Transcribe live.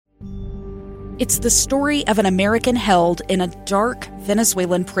It's the story of an American held in a dark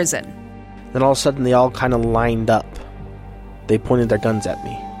Venezuelan prison. Then all of a sudden they all kind of lined up. They pointed their guns at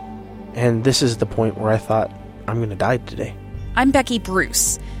me. And this is the point where I thought, I'm going to die today. I'm Becky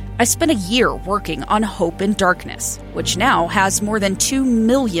Bruce. I spent a year working on Hope in Darkness, which now has more than 2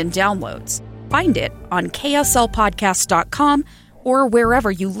 million downloads. Find it on kslpodcast.com or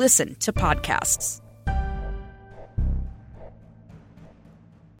wherever you listen to podcasts.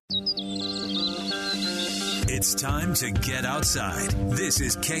 It's time to get outside. This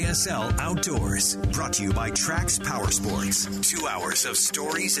is KSL Outdoors, brought to you by Trax Power Sports. 2 hours of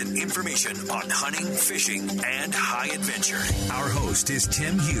stories and information on hunting, fishing, and high adventure. Our host is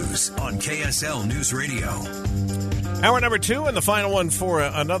Tim Hughes on KSL News Radio. Hour number 2 and the final one for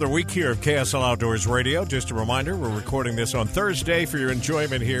another week here of KSL Outdoors Radio. Just a reminder, we're recording this on Thursday for your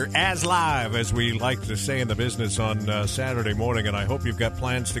enjoyment here as live, as we like to say in the business, on Saturday morning. And I hope you've got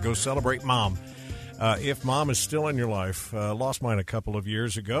plans to go celebrate Mom. If Mom is still in your life, lost mine a couple of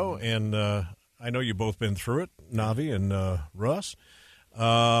years ago, and I know you've both been through it, Navi and Russ.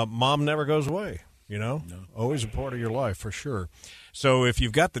 Mom never goes away, you know, always a part of your life for sure. So if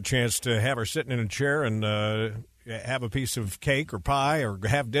you've got the chance to have her sitting in a chair and have a piece of cake or pie or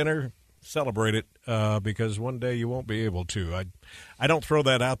have dinner, celebrate it, because one day you won't be able to. I don't throw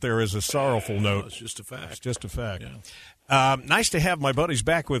that out there as a sorrowful note. It's just a fact. It's just a fact. Yeah. Nice to have my buddies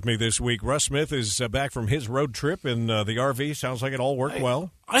back with me this week. Russ Smith is back from his road trip in the RV. Sounds like it all worked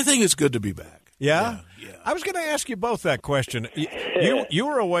well. I think it's good to be back. Yeah? Yeah. I was going to ask you both that question. You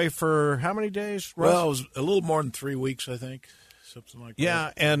were away for how many days, Russ? Well, it was a little more than 3 weeks, I think, something like that.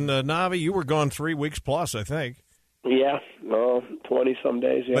 Yeah, and Navi, you were gone 3 weeks plus, I think. Yeah, well, 20-some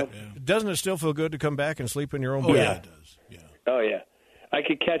days, yeah. But doesn't it still feel good to come back and sleep in your own Oh, bed? yeah, it does. Yeah. Oh, yeah. I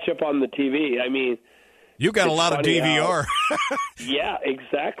could catch up on the TV. I mean, you got a lot of DVR. Yeah,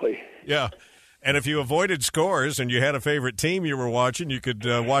 exactly. Yeah. And if you avoided scores and you had a favorite team you were watching, you could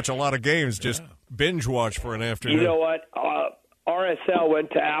watch a lot of games, just binge watch for an afternoon. You know what? RSL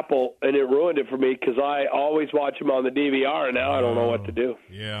went to Apple, and it ruined it for me because I always watch them on the DVR, and now I don't know what to do.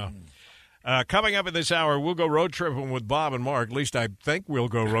 Yeah. Coming up in this hour, we'll go road tripping with Bob and Mark. At least I think we'll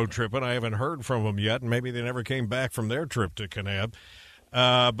go road tripping. I haven't heard from them yet, and maybe they never came back from their trip to Kanab.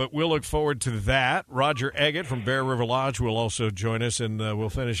 But we'll look forward to that. Roger Eggett from Bear River Lodge will also join us, and we'll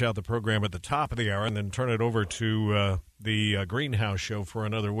finish out the program at the top of the hour and then turn it over to the Greenhouse Show for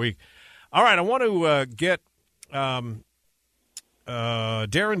another week. All right, I want to get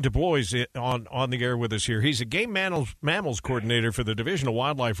Darren DuBois on the air with us here. He's a game mammals coordinator for the Division of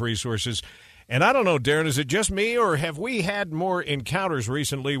Wildlife Resources. And I don't know, Darren, is it just me, or have we had more encounters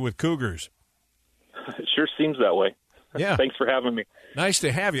recently with cougars? It sure seems that way. Yeah. Thanks for having me. Nice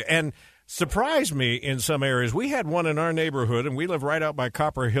to have you. And surprised me in some areas. We had one in our neighborhood, and we live right out by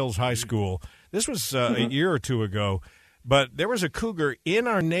Copper Hills High School. This was a year or two ago. But there was a cougar in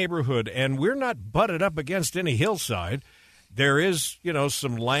our neighborhood, and we're not butted up against any hillside. There is,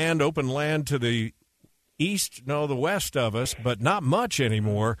 some land, open land to the the west of us, but not much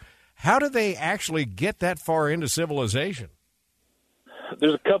anymore. How do they actually get that far into civilization?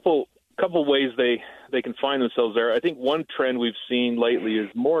 There's a couple ways they can find themselves there. I think one trend we've seen lately is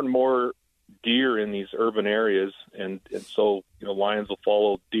more and more deer in these urban areas, and so lions will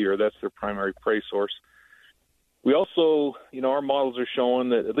follow deer. That's their primary prey source. We also, our models are showing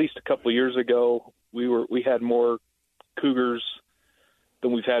that at least a couple of years ago we had more cougars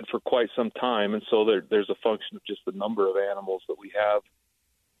than we've had for quite some time, and so there's a function of just the number of animals that we have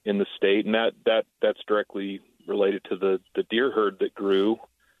in the state, and that's directly related to the deer herd that grew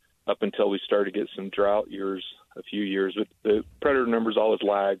up until we started to get some drought years, a few years. But the predator numbers always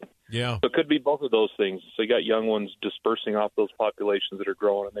lag. Yeah. So it could be both of those things. So you got young ones dispersing off those populations that are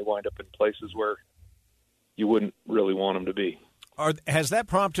growing, and they wind up in places where you wouldn't really want them to be. Has that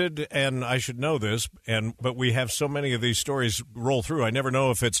prompted, and I should know this, but we have so many of these stories roll through, I never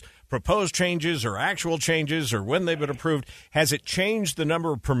know if it's proposed changes or actual changes or when they've been approved. Has it changed the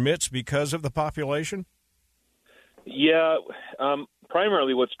number of permits because of the population? Yeah,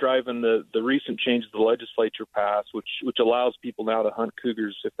 primarily what's driving the recent changes the legislature passed, which allows people now to hunt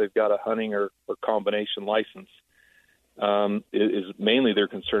cougars if they've got a hunting or combination license, is mainly they're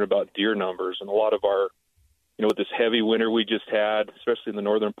concerned about deer numbers. And a lot of our, with this heavy winter we just had, especially in the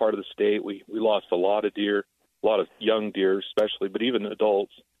northern part of the state, we lost a lot of deer, a lot of young deer especially, but even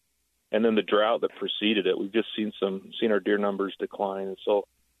adults. And then the drought that preceded it, we've just seen our deer numbers decline. And so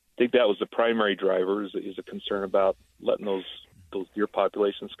I think that was the primary driver is a concern about letting those deer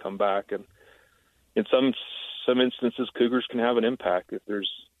populations come back. And in some instances, cougars can have an impact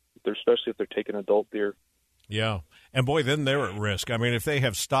especially if they're taking adult deer. Yeah. And, boy, then they're at risk. I mean, if they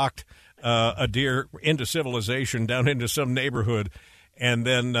have stalked a deer into civilization down into some neighborhood, and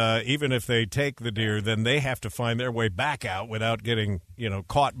then even if they take the deer, then they have to find their way back out without getting,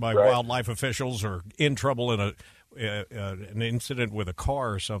 caught by wildlife officials or in trouble in an incident with a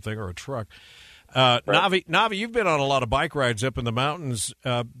car or something or a truck. Navi, you've been on a lot of bike rides up in the mountains.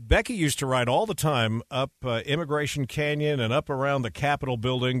 Becky used to ride all the time up Immigration Canyon and up around the Capitol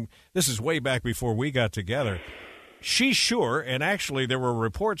building. This is way back before we got together. She's sure, and actually there were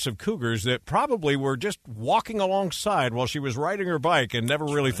reports of cougars that probably were just walking alongside while she was riding her bike and never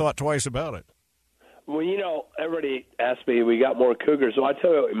really thought twice about it. Well, everybody asked me, we got more cougars. So I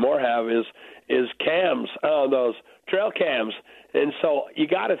tell you what we more have is cams, those trail cams. And so you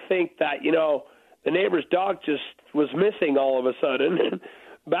got to think that, the neighbor's dog just was missing all of a sudden. And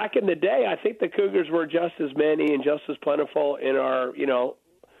back in the day, I think the cougars were just as many and just as plentiful in our,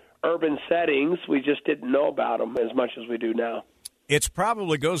 urban settings. We just didn't know about them as much as we do now. It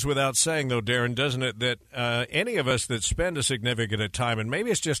probably goes without saying, though, Darren, doesn't it, that any of us that spend a significant time, and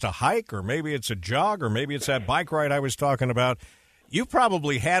maybe it's just a hike or maybe it's a jog or maybe it's that bike ride I was talking about, you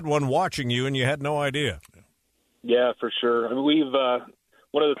probably had one watching you and you had no idea. Yeah, for sure. I mean, we've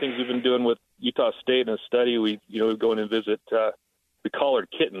one of the things we've been doing with Utah State in a study, we go in and visit we collared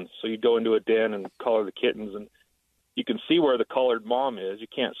kittens. So you go into a den and collar the kittens, and you can see where the collared mom is. You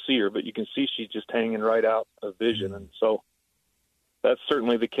can't see her, but you can see she's just hanging right out of vision. And so that's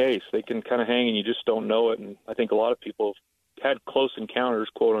certainly the case. They can kind of hang and you just don't know it. And I think a lot of people have had close encounters,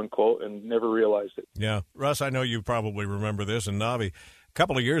 quote unquote, and never realized it. Yeah. Russ, I know you probably remember this, and Navi, a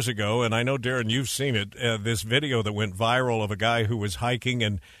couple of years ago, and I know, Darren, you've seen it, this video that went viral of a guy who was hiking,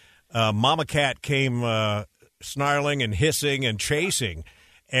 and mama cat came snarling and hissing and chasing,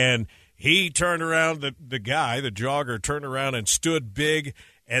 and he turned around, the guy, the jogger, turned around and stood big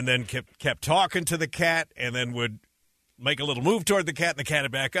and then kept talking to the cat and then would make a little move toward the cat, and the cat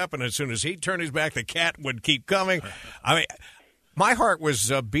would back up, and as soon as he turned his back, the cat would keep coming. I mean, my heart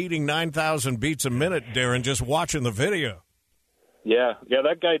was beating 9,000 beats a minute, Darren, just watching the video. Yeah,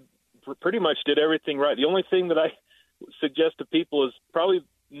 that guy pretty much did everything right. The only thing that I suggest to people is probably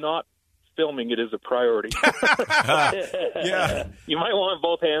not filming it as a priority. Yeah. You might want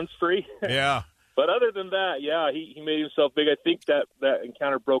both hands free. Yeah. But other than that, yeah, he made himself big. I think that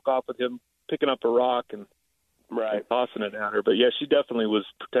encounter broke off with him picking up a rock and tossing it at her. But, yeah, she definitely was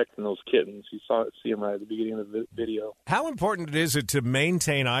protecting those kittens. You see him right at the beginning of the video. How important is it to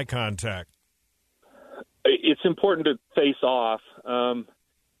maintain eye contact? It's important to face off.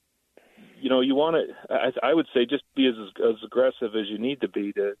 You want to, I would say, just be as aggressive as you need to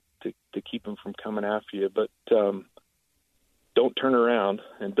be to keep them from coming after you. But don't turn around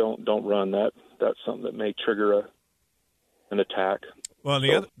and don't run. That's something that may trigger an attack. Well,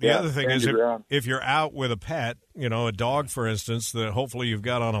 the other thing is if you're out with a pet, a dog, for instance, that hopefully you've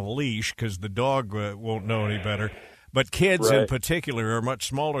got on a leash because the dog won't know any better. But kids in particular are much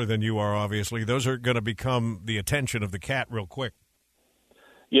smaller than you are, obviously. Those are going to become the attention of the cat real quick.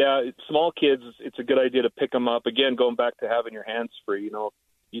 Yeah, small kids, it's a good idea to pick them up. Again, going back to having your hands free,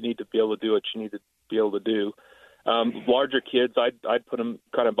 you need to be able to do what you need to be able to do. Larger kids, I'd put them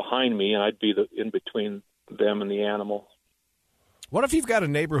kind of behind me, and I'd be in between them and the animal. What if you've got a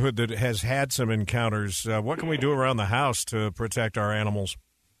neighborhood that has had some encounters? What can we do around the house to protect our animals?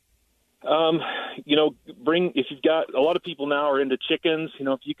 If you've got, a lot of people now are into chickens,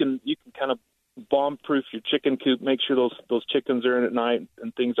 if you can kind of bomb-proof your chicken coop, make sure those chickens are in at night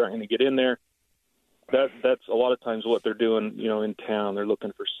and things aren't going to get in there. That's a lot of times what they're doing, in town. They're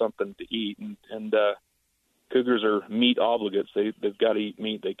looking for something to eat, and cougars are meat obligates. They've got to eat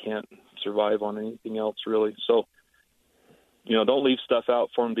meat. They can't survive on anything else, really. So, don't leave stuff out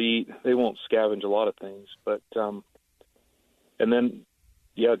for them to eat. They won't scavenge a lot of things, but and then.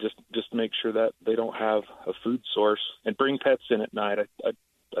 Yeah, just make sure that they don't have a food source and bring pets in at night. I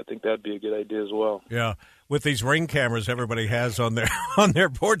think that'd be a good idea as well. Yeah, with these Ring cameras everybody has on their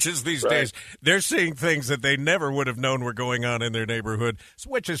porches these days, they're seeing things that they never would have known were going on in their neighborhood,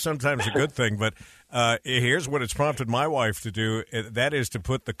 which is sometimes a good thing. But here's what it's prompted my wife to do. That is to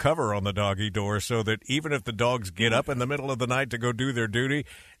put the cover on the doggy door so that even if the dogs get up in the middle of the night to go do their duty,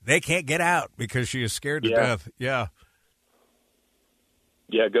 they can't get out because she is scared to death. Yeah.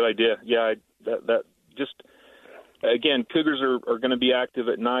 Yeah, good idea. Yeah, that just again, cougars are going to be active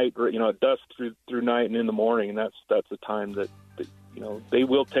at night, or at dusk through night and in the morning, and that's the time that they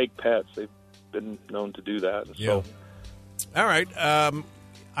will take pets. They've been known to do that. So, all right.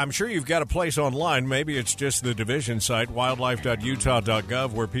 I'm sure you've got a place online. Maybe it's just the division site,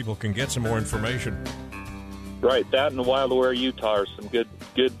 wildlife.utah.gov, where people can get some more information. Right, that and the Wild Aware Utah are some good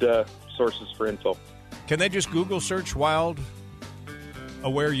sources for info. Can they just Google search Wild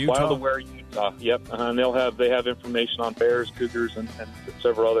Aware Utah? Wild Aware Utah, yep. And they have information on bears, cougars, and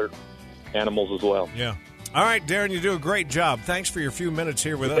several other animals as well. Yeah. All right, Darren, you do a great job. Thanks for your few minutes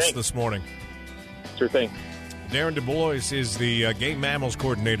here with us this morning. Sure thing. Darren DeBlois is the Game Mammals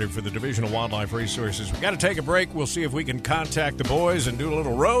Coordinator for the Division of Wildlife Resources. We've got to take a break. We'll see if we can contact the boys and do a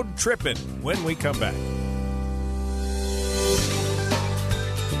little road tripping when we come back.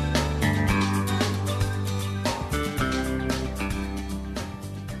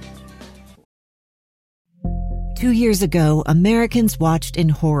 Two years ago, Americans watched in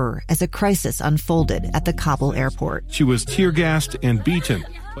horror as a crisis unfolded at the Kabul airport. She was tear-gassed and beaten.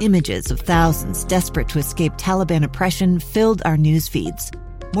 Images of thousands desperate to escape Taliban oppression filled our news feeds.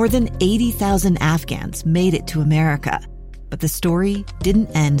 More than 80,000 Afghans made it to America. But the story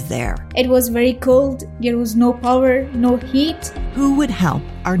didn't end there. It was very cold. There was no power, no heat. Who would help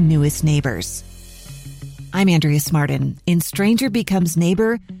our newest neighbors? I'm Andrea Smartin. In Stranger Becomes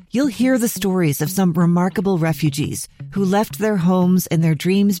Neighbor, you'll hear the stories of some remarkable refugees who left their homes and their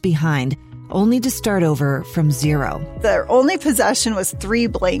dreams behind, only to start over from zero. Their only possession was 3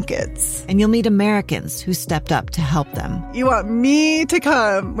 blankets. And you'll meet Americans who stepped up to help them. You want me to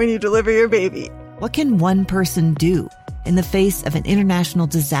come when you deliver your baby. What can one person do in the face of an international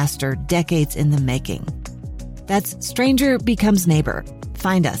disaster decades in the making? That's Stranger Becomes Neighbor.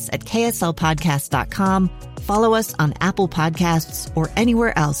 Find us at kslpodcast.com. Follow us on Apple Podcasts or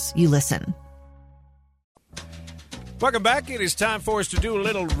anywhere else you listen. Welcome back. It is time for us to do a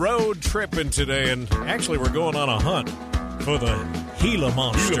little road tripping today. And actually, we're going on a hunt for the Gila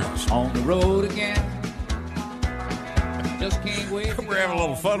monsters. On the road again. Just can't wait. We're having a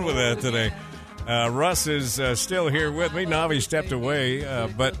little fun with that today. Russ is still here with me. Navi stepped away.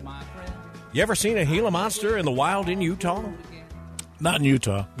 But you ever seen a Gila monster in the wild in Utah? Not in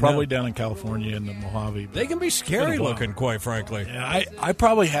Utah. Probably down in California in the Mojave. They can be scary looking, quite frankly. Yeah, I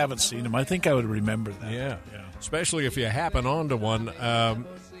probably haven't seen them. I think I would remember that. Yeah. Especially if you happen onto one.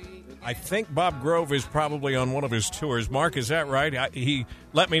 I think Bob Grove is probably on one of his tours. Mark, is that right? He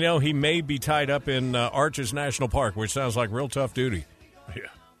let me know he may be tied up in Arches National Park, which sounds like real tough duty.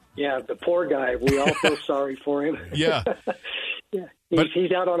 Yeah, the poor guy. We all feel sorry for him. Yeah.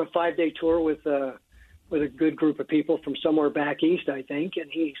 He's out on a 5-day tour with a good group of people from somewhere back east, I think,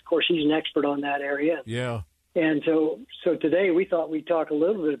 and he's an expert on that area. Yeah. And so today we thought we'd talk a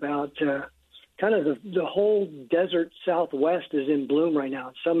little bit about kind of the whole desert Southwest is in bloom right now.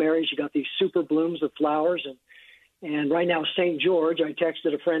 In some areas you got these super blooms of flowers, and right now St. George, I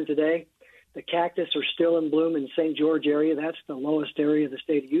texted a friend today, the cactus are still in bloom in St. George area. That's the lowest area of the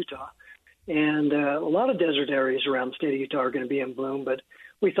state of Utah. And a lot of desert areas around the state of Utah are going to be in bloom, but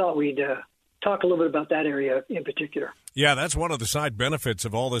we thought we'd talk a little bit about that area in particular. Yeah, that's one of the side benefits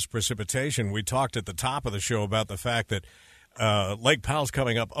of all this precipitation. We talked at the top of the show about the fact that Lake Powell's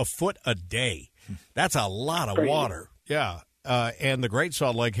coming up a foot a day. That's a lot of water. Yeah. And the Great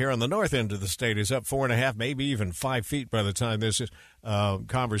Salt Lake here on the north end of the state is up 4.5, maybe even 5 feet by the time this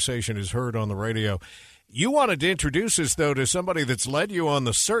conversation is heard on the radio. You wanted to introduce us, though, to somebody that's led you on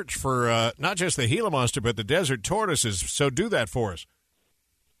the search for not just the Gila monster, but the desert tortoises. So do that for us.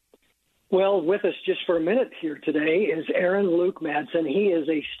 Well, with us just for a minute here today is Aaron Luke Madsen. He is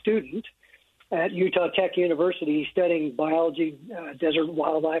a student at Utah Tech University. He's studying biology, desert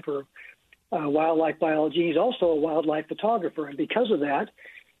wildlife, or wildlife biology. He's also a wildlife photographer. And because of that,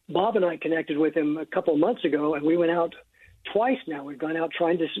 Bob and I connected with him a couple of months ago, and we went out twice now. We've gone out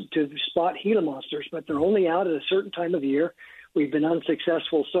trying to spot Gila monsters, but they're only out at a certain time of year. We've been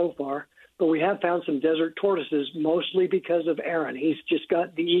unsuccessful so far. But we have found some desert tortoises, mostly because of Aaron. He's just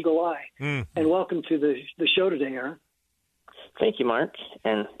got the eagle eye. And welcome to the show today, Aaron. Thank you, Mark,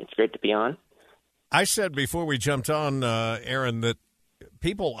 and it's great to be on. I said before we jumped on, Aaron, that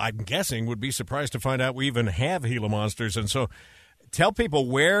people, I'm guessing, would be surprised to find out we even have Gila monsters. And so tell people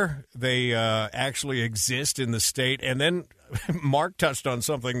where they actually exist in the state. And then Mark touched on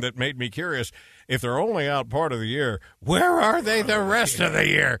something that made me curious. If they're only out part of the year, where are they the rest of the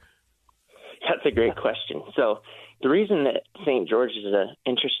year? That's a great question. So the reason that St. George is an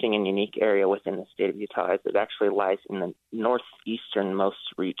interesting and unique area within the state of Utah is it actually lies in the northeasternmost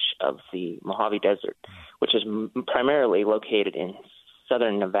reach of the Mojave Desert, which is primarily located in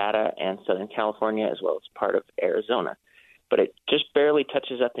southern Nevada and southern California, as well as part of Arizona. But it just barely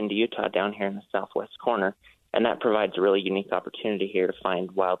touches up into Utah down here in the southwest corner, and that provides a really unique opportunity here to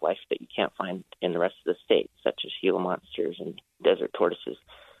find wildlife that you can't find in the rest of the state, such as Gila monsters and desert tortoises.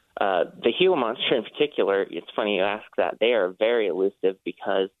 The Gila monster in particular, it's funny you ask that. They are very elusive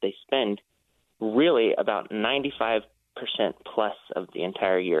because they spend really about 95% plus of the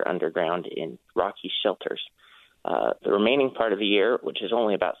entire year underground in rocky shelters. The remaining part of the year, which is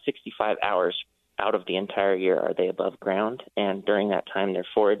only about 65 hours out of the entire year, are they above ground, and during that time they're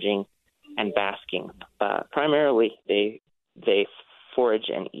foraging and basking. Primarily, they forage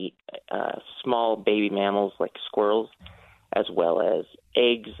and eat small baby mammals like squirrels, as well as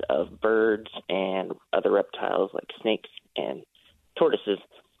eggs of birds and other reptiles like snakes and tortoises.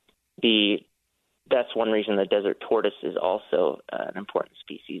 That's one reason the desert tortoise is also an important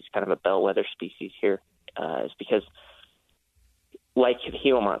species, kind of a bellwether species here, is because, like the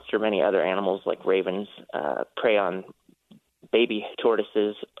Gila monster, many other animals like ravens prey on baby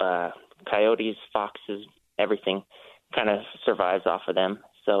tortoises, coyotes, foxes, everything kind of survives off of them.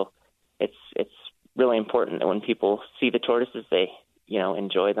 So it's really important that when people see the tortoises, they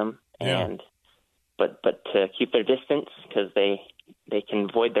enjoy them, and but to keep their distance, because they can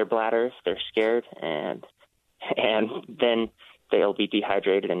void their bladder if they're scared, and then they'll be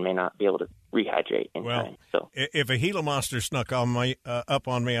dehydrated and may not be able to rehydrate in time. So if a Gila monster snuck on up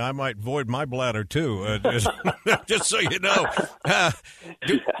on me, I might void my bladder too. Just so you know.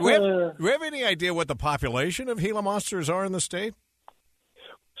 Do we have any idea what the population of Gila monsters are in the state?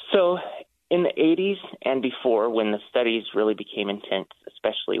 So in the 80s and before, when the studies really became intense,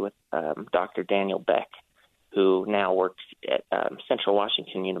 especially with Dr. Daniel Beck, who now works at Central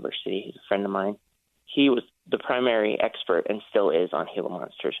Washington University, he's a friend of mine. He was the primary expert and still is on Gila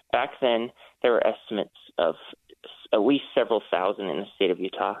monsters. Back then, there were estimates of at least several thousand in the state of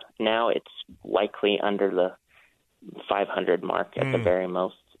Utah. Now it's likely under the 500 mark at the very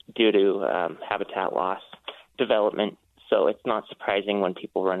most due to habitat loss, development. So it's not surprising when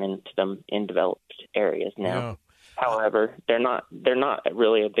people run into them in developed areas now. Yeah. However, they're not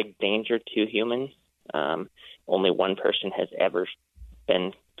really a big danger to humans. Only one person has ever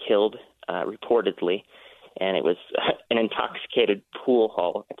been killed, reportedly, and it was an intoxicated pool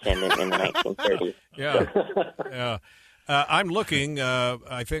hall attendant in the 1930s. Yeah. I'm looking.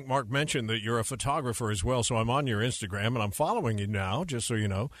 I think Mark mentioned that you're a photographer as well, so I'm on your Instagram, and I'm following you now, just so you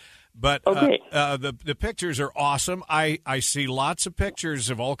know. But the pictures are awesome. I see lots of pictures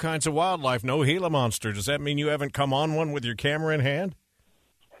of all kinds of wildlife. No Gila monster. Does that mean you haven't come on one with your camera in hand?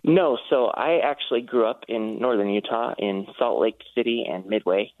 No. So I actually grew up in northern Utah, in Salt Lake City and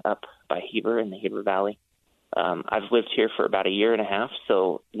Midway, up by Heber in the Heber Valley. I've lived here for about a year and a half.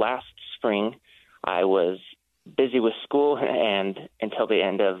 So last spring, I was busy with school and until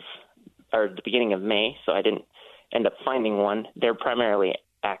the beginning of May. So I didn't end up finding one. They're primarily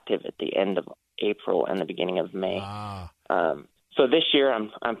active at the end of April and the beginning of May. So this year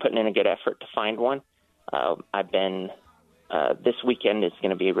I'm putting in a good effort to find one. I've been this weekend is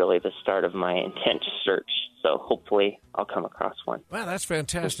going to be really the start of my intense search. So hopefully I'll come across one. Wow, that's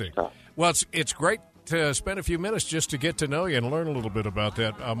fantastic. Well, it's great to spend a few minutes just to get to know you and learn a little bit about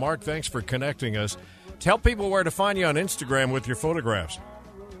that. Mark, thanks for connecting us. Tell people where to find you on Instagram with your photographs.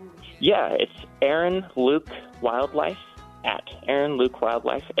 Yeah, it's Aaron Luke Wildlife, at Aaron Luke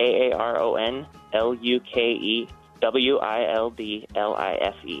Wildlife, AARONLUKEWILDLIFE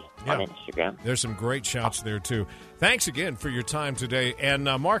on Instagram. There's some great shots there, too. Thanks again for your time today. And,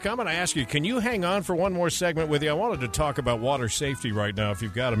 Mark, I'm going to ask you, can you hang on for one more segment with you? I wanted to talk about water safety right now, if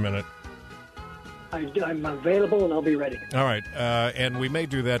you've got a minute. I'm available, and I'll be ready. All right, and we may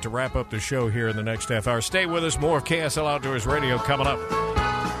do that to wrap up the show here in the next half hour. Stay with us. More of KSL Outdoors Radio coming up.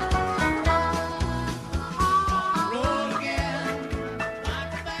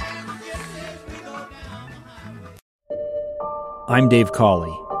 I'm Dave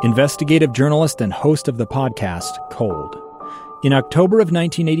Cawley, investigative journalist and host of the podcast Cold. In October of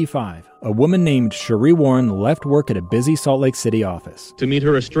 1985, a woman named Cherie Warren left work at a busy Salt Lake City office to meet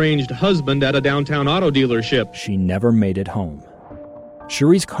her estranged husband at a downtown auto dealership. She never made it home.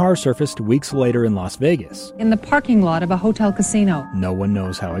 Cherie's car surfaced weeks later in Las Vegas, in the parking lot of a hotel casino. No one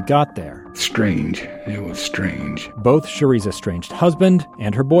knows how it got there. Strange. It was strange. Both Cherie's estranged husband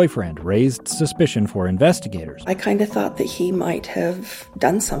and her boyfriend raised suspicion for investigators. I kind of thought that he might have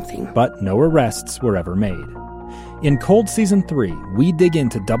done something. But no arrests were ever made. In Cold Season 3, we dig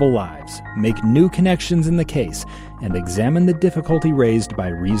into double lives, make new connections in the case, and examine the difficulty raised by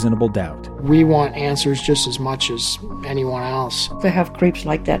reasonable doubt. We want answers just as much as anyone else. They have creeps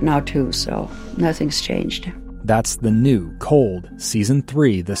like that now, too, so nothing's changed. That's the new Cold Season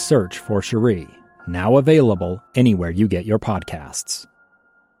 3, The Search for Cherie. Now available anywhere you get your podcasts.